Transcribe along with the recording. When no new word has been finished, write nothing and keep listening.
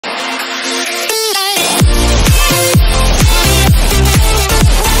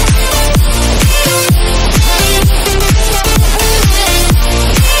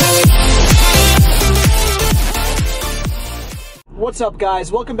What's up,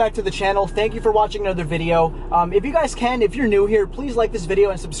 guys? Welcome back to the channel. Thank you for watching another video. If you guys can, if you're new here, please like this video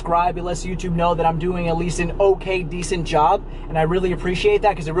and subscribe. It lets YouTube know that I'm doing at least an okay, decent job, and I really appreciate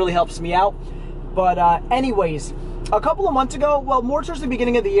that because it really helps me out. But anyways, a couple of months ago, well, more towards the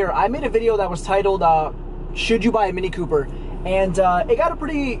beginning of the year, I made a video that was titled, Should You Buy a Mini Cooper? And it got a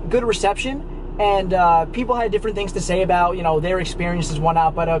pretty good reception. And people had different things to say about, you know, their experiences and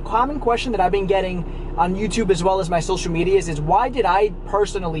whatnot. But a common question that I've been getting on YouTube as well as my social medias is why did I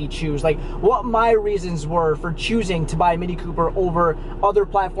personally choose? Like, what my reasons were for choosing to buy a Mini Cooper over other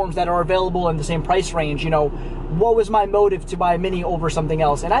platforms that are available in the same price range. You know, what was my motive to buy a Mini over something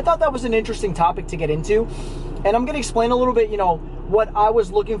else? And I thought that was an interesting topic to get into. And I'm going to explain a little bit, you know, what I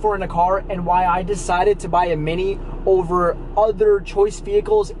was looking for in a car and why I decided to buy a Mini over other choice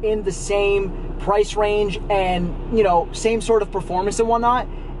vehicles in the same price range and, you know, same sort of performance and whatnot.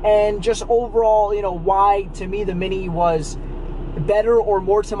 And just overall, you know, why to me the Mini was better or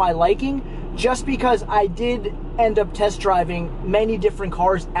more to my liking, just because I did end up test driving many different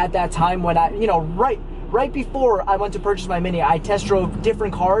cars at that time when I, you know, right before I went to purchase my Mini, I test drove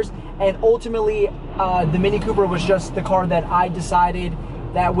different cars, and ultimately the Mini Cooper was just the car that I decided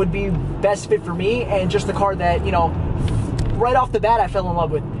that would be best fit for me, and just the car that, you know, right off the bat I fell in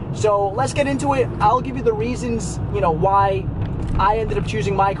love with. So let's get into it. I'll give you the reasons, you know, why I ended up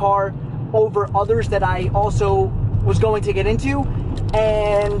choosing my car over others that I also was going to get into,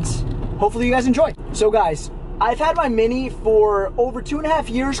 and hopefully you guys enjoy. So guys, I've had my Mini for over 2.5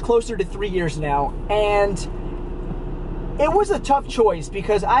 years, closer to 3 years now, and it was a tough choice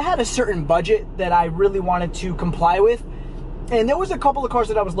because I had a certain budget that I really wanted to comply with, and there was a couple of cars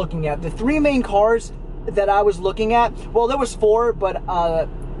that I was looking at. The three main cars that I was looking at, well, there was four, but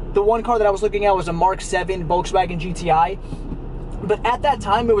the one car that I was looking at was a Mark 7 Volkswagen GTI. But at that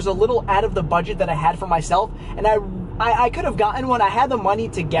time, it was a little out of the budget that I had for myself, and I could have gotten one. I had the money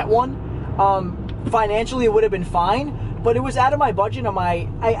to get one. Financially, it would have been fine, but it was out of my budget, and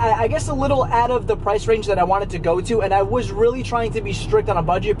I guess a little out of the price range that I wanted to go to, and I was really trying to be strict on a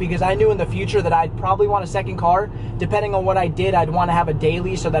budget because I knew in the future that I'd probably want a second car. Depending on what I did, I'd want to have a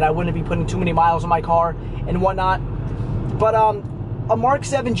daily so that I wouldn't be putting too many miles on my car and whatnot. But a Mark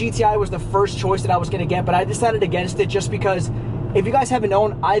 7 GTI was the first choice that I was going to get, but I decided against it just because, if you guys haven't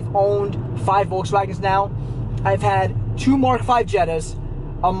known, I've owned 5 Volkswagens now. I've had 2 Mark 5 Jettas,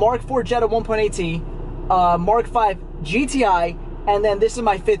 a Mark 4 Jetta 1.8T, a Mark 5 GTI, and then this is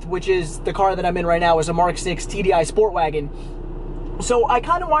my 5th, which is the car that I'm in right now, is a Mark 6 TDI Sport Wagon. So I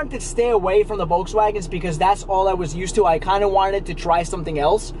kind of wanted to stay away from the Volkswagens because that's all I was used to. I kind of wanted to try something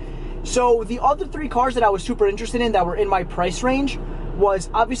else. So the other 3 cars that I was super interested in that were in my price range was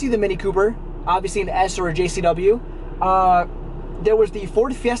obviously the Mini Cooper, obviously an S or a JCW. There was the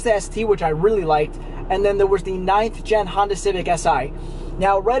Ford Fiesta ST, which I really liked, and then there was the 9th gen Honda Civic Si.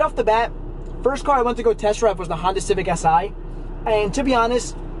 Now, right off the bat, first car I went to go test drive was the Honda Civic Si, and to be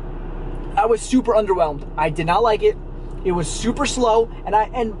honest, I was super underwhelmed. I did not like it. It was super slow,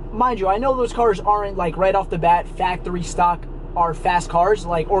 and mind you, I know those cars aren't like right off the bat factory stock or fast cars,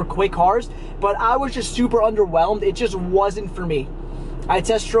 like, or quick cars, but I was just super underwhelmed. It just wasn't for me. I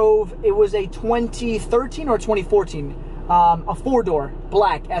test drove, it was a 2013 or 2014. A 4-door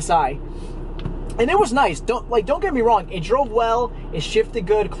black SI, and it was nice. Don't get me wrong, it drove well, it shifted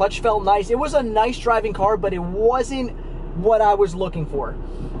good, clutch felt nice. It was a nice driving car, but it wasn't what I was looking for.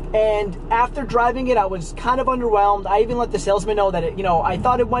 And after driving it, I was kind of underwhelmed. I even let the salesman know that you know, I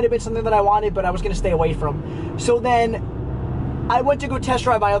thought it might have been something that I wanted, but I was going to stay away from. So then I went to go test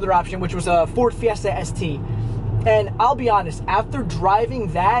drive my other option, which was a Ford Fiesta ST. And I'll be honest, after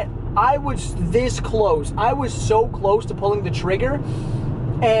driving that, I was this close. I was so close to pulling the trigger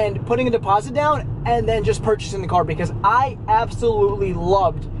and putting a deposit down and then just purchasing the car because I absolutely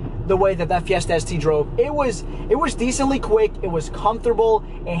loved the way that that Fiesta ST drove. It was decently quick. It was comfortable.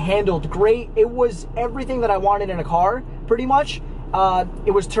 It handled great. It was everything that I wanted in a car, pretty much.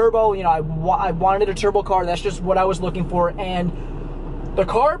 It was turbo. You know, I wanted a turbo car. That's just what I was looking for. And the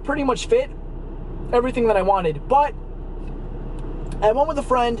car pretty much fit everything that I wanted. But I went with a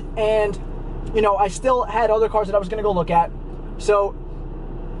friend, and, you know, I still had other cars that I was going to go look at. So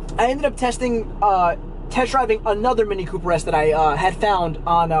I ended up test driving another Mini Cooper S that I had found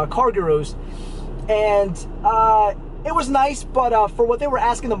on Car Gurus. And it was nice, but for what they were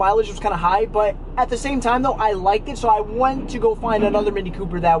asking, the mileage was kind of high. But at the same time, though, I liked it. So I went to go find another Mini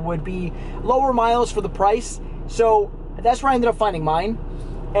Cooper that would be lower miles for the price. So that's where I ended up finding mine.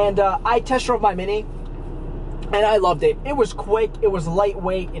 And I test drove my Mini. And I loved it. It was quick, it was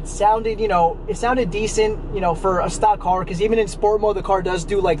lightweight, it sounded, you know, it sounded decent, you know, for a stock car, because even in sport mode, the car does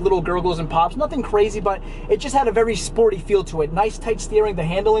do like little gurgles and pops. Nothing crazy, but it just had a very sporty feel to it. Nice tight steering, the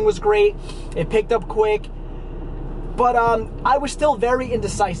handling was great, it picked up quick. But I was still very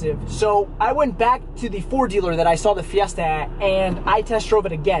indecisive. So I went back to the Ford dealer that I saw the Fiesta at, and I test drove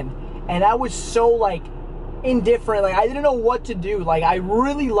it again. And I was so like indifferent, like I didn't know what to do. Like I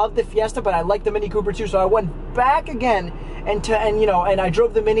really loved the Fiesta, but I liked the Mini Cooper too, so I went back again and you know, and I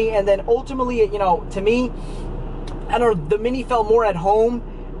drove the Mini, and then ultimately, you know, to me, I don't know, the Mini felt more at home,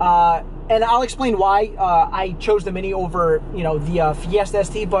 and I'll explain why I chose the Mini over, you know, the Fiesta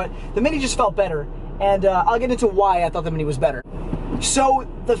ST, but the Mini just felt better, and I'll get into why I thought the Mini was better. So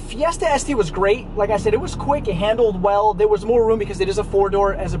the Fiesta ST was great. Like I said, it was quick, it handled well. There was more room because it is a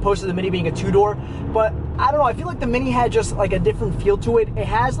 4-door as opposed to the Mini being a 2-door. But I don't know, I feel like the Mini had just like a different feel to it. It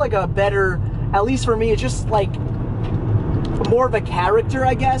has like a better, at least for me, it's just like more of a character,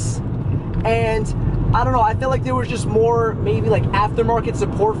 I guess. And I don't know, I feel like there was just more maybe like aftermarket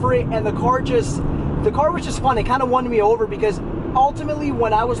support for it, and the car was just fun. It kind of won me over because ultimately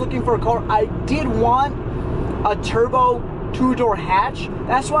when I was looking for a car, I did want a turbo 2-door hatch.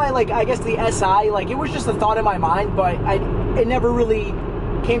 That's why, like, I guess the SI, like, it was just a thought in my mind, but it never really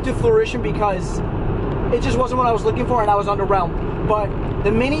came to fruition because it just wasn't what I was looking for, and I was underwhelmed. But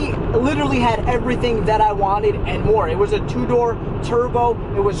the Mini literally had everything that I wanted and more. It was a 2-door turbo,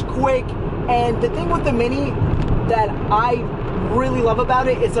 it was quick, and the thing with the Mini that I really love about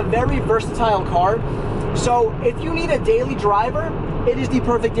it, it's a very versatile car. So if you need a daily driver, it is the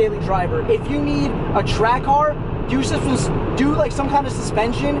perfect daily driver. If you need a track car, do like some kind of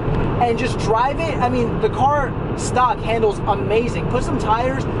suspension and just drive it. I mean, the car stock handles amazing. Put some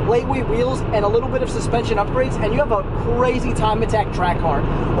tires, lightweight wheels, and a little bit of suspension upgrades, and you have a crazy time attack track car.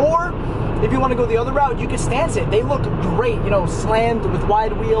 Or if you want to go the other route, you can stance it. They look great, you know, slammed with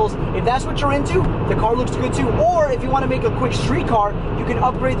wide wheels. If that's what you're into, the car looks good too. Or if you want to make a quick street car, you can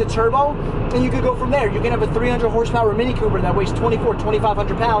upgrade the turbo and you can go from there. You can have a 300 horsepower Mini Cooper that weighs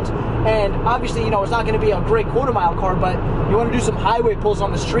 2,500 pounds. And obviously, you know, it's not going to be a great quarter-mile car, but you want to do some highway pulls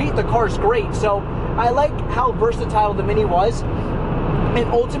on the street, the car's great. So I like how versatile the Mini was. And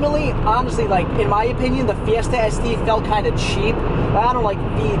ultimately, honestly, like, in my opinion, the Fiesta ST felt kind of cheap. I don't know, like,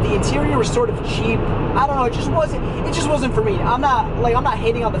 the interior was sort of cheap. I don't know, it just wasn't for me. I'm not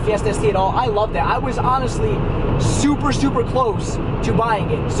hating on the Fiesta ST at all. I loved it. I was honestly super close to buying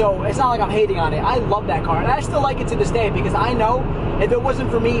it. So it's not like I'm hating on it. I love that car, and I still like it to this day because I know if it wasn't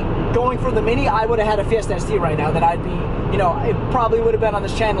for me going for the Mini, I would have had a Fiesta ST right now that I'd be, you know, it probably would have been on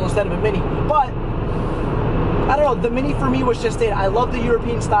this channel instead of a Mini. But I don't know, the Mini for me was just it. I love the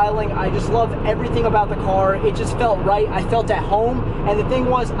European styling. I just love everything about the car. It just felt right. I felt at home. And the thing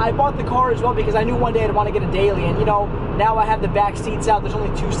was, I bought the car as well because I knew one day I'd want to get a daily. And, you know, now I have the back seats out. There's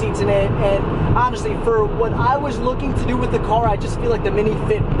only 2 seats in it. And honestly, for what I was looking to do with the car, I just feel like the Mini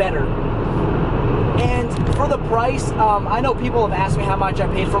fit better. And for the price, I know people have asked me how much I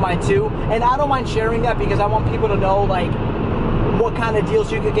paid for mine too. And I don't mind sharing that because I want people to know, like, what kind of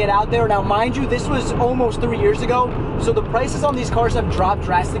deals you could get out there. Now, mind you, this was almost 3 years ago, so the prices on these cars have dropped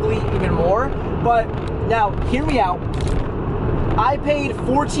drastically even more. But now, hear me out. I paid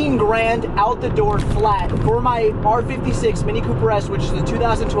 14 grand out the door flat for my R56 Mini Cooper S, which is the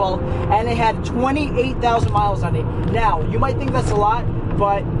 2012, and it had 28,000 miles on it. Now, you might think that's a lot,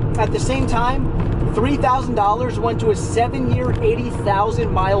 but at the same time, $3,000 went to a 7-year,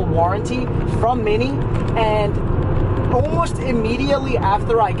 80,000 mile warranty from Mini, and almost immediately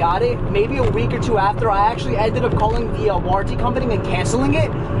after I got it, maybe a week or two after, I actually ended up calling the warranty company and canceling it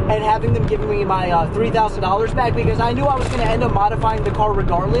and having them give me my $3,000 back because I knew I was going to end up modifying the car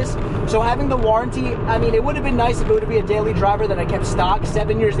regardless. So having the warranty, I mean, it would have been nice if it would be a daily driver that I kept stock,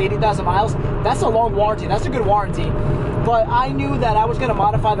 7 years, 80,000 miles. That's a long warranty. That's a good warranty. But I knew that I was going to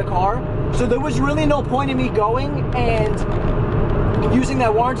modify the car, so there was really no point in me going and using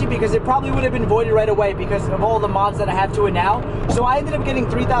that warranty because it probably would have been voided right away because of all the mods that I have to it now. So I ended up getting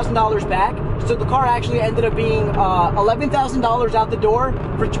 $3,000 back. So the car actually ended up being $11,000 out the door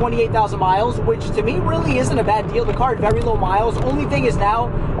for 28,000 miles, which to me really isn't a bad deal. The car had very low miles. Only thing is now,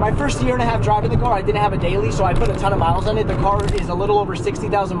 my first year and a half driving the car, I didn't have a daily, so I put a ton of miles on it. The car is a little over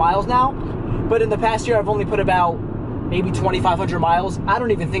 60,000 miles now. But in the past year, I've only put about maybe 2,500 miles. I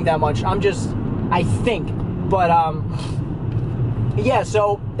don't even think that much. I think. But, yeah,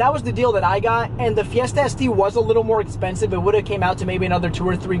 so that was the deal that I got, and the Fiesta ST was a little more expensive. It would have came out to maybe another 2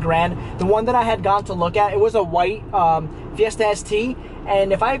 or 3 grand. The one that I had gone to look at, it was a white Fiesta ST,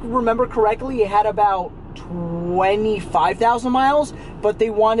 and if I remember correctly, it had about 25,000 miles, but they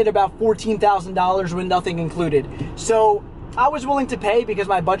wanted about $14,000 with nothing included. So I was willing to pay because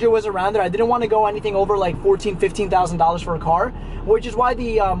my budget was around there. I didn't want to go anything over like $14,000, $15,000 for a car, which is why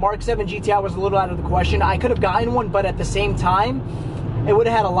the Mark 7 GTI was a little out of the question. I could have gotten one, but at the same time, it would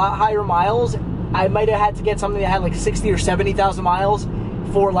have had a lot higher miles. I might have had to get something that had like 60 or 70,000 miles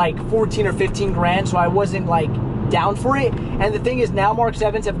for like 14 or 15 grand, so I wasn't like down for it. And the thing is, now Mark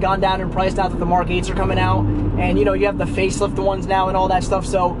 7s have gone down in price now that the Mark 8s are coming out, and you know, you have the facelift ones now and all that stuff.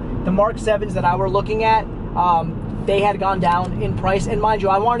 So the Mark 7s that I were looking at, they had gone down in price. And mind you,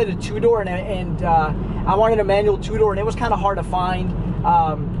 I wanted a two-door and I wanted a manual two-door, and it was kind of hard to find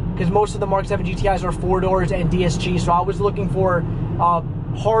because most of the Mark 7 GTIs are four doors and DSG. So I was looking for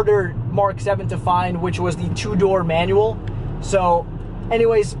harder Mark 7 to find, which was the two-door manual. So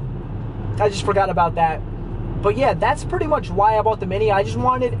anyways, I just forgot about that. But yeah, that's pretty much why I bought the Mini. I just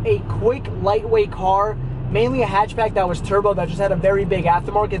wanted a quick, lightweight car, mainly a hatchback that was turbo, that just had a very big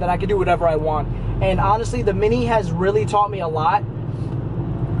aftermarket that I could do whatever I want. And honestly, the Mini has really taught me a lot.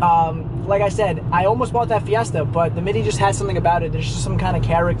 Like I said, I almost bought that Fiesta, but the Mini just has something about it. There's just some kind of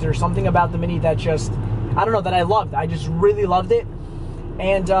character, something about the Mini that just, I don't know, that I loved. I just really loved it.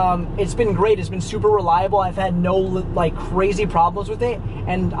 And it's been great. It's been super reliable. I've had no like crazy problems with it.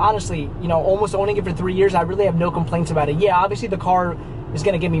 And honestly, you know, almost owning it for 3 years, I really have no complaints about it. Yeah, obviously the car is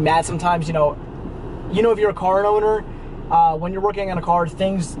going to get me mad sometimes. You know, if you're a car owner, when you're working on a car,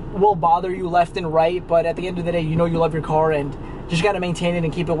 things will bother you left and right. But at the end of the day, you know you love your car and just got to maintain it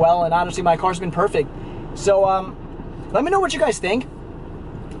and keep it well. And honestly, my car's been perfect. So let me know what you guys think.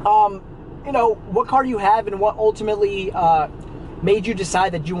 You know, what car you have and what ultimately made you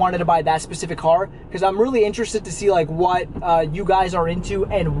decide that you wanted to buy that specific car, because I'm really interested to see like what you guys are into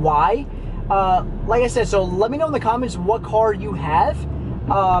and why. Like I said, so let me know in the comments what car you have,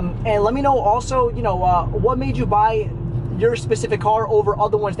 and let me know also, you know, what made you buy your specific car over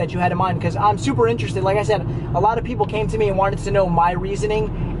other ones that you had in mind, because I'm super interested. Like I said, a lot of people came to me and wanted to know my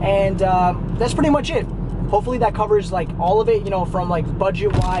reasoning, and that's pretty much it. Hopefully that covers like all of it, you know, from like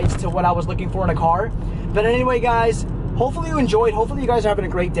budget wise to what I was looking for in a car. But anyway, guys, hopefully you enjoyed. Hopefully you guys are having a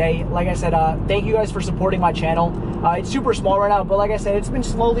great day. Like I said, thank you guys for supporting my channel. It's super small right now, but like I said, it's been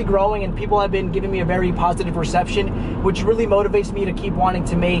slowly growing and people have been giving me a very positive reception, which really motivates me to keep wanting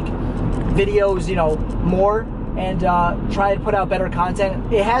to make videos, you know, more, and try to put out better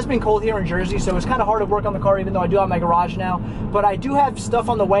content. It has been cold here in Jersey, so it's kind of hard to work on the car, even though I do have my garage now. But I do have stuff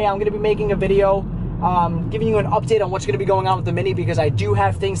on the way. I'm going to be making a video giving you an update on what's going to be going on with the Mini, because I do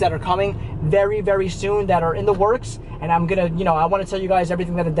have things that are coming very, very soon that are in the works, and I'm gonna, you know, I want to tell you guys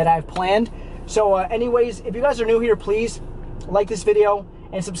everything that I've planned. So anyways, if you guys are new here, please like this video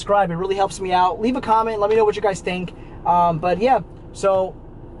and subscribe. It really helps me out. Leave a comment, let me know what you guys think. But yeah, so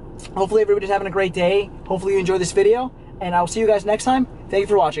hopefully everybody's having a great day. Hopefully you enjoy this video, and I'll see you guys next time. Thank you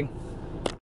for watching.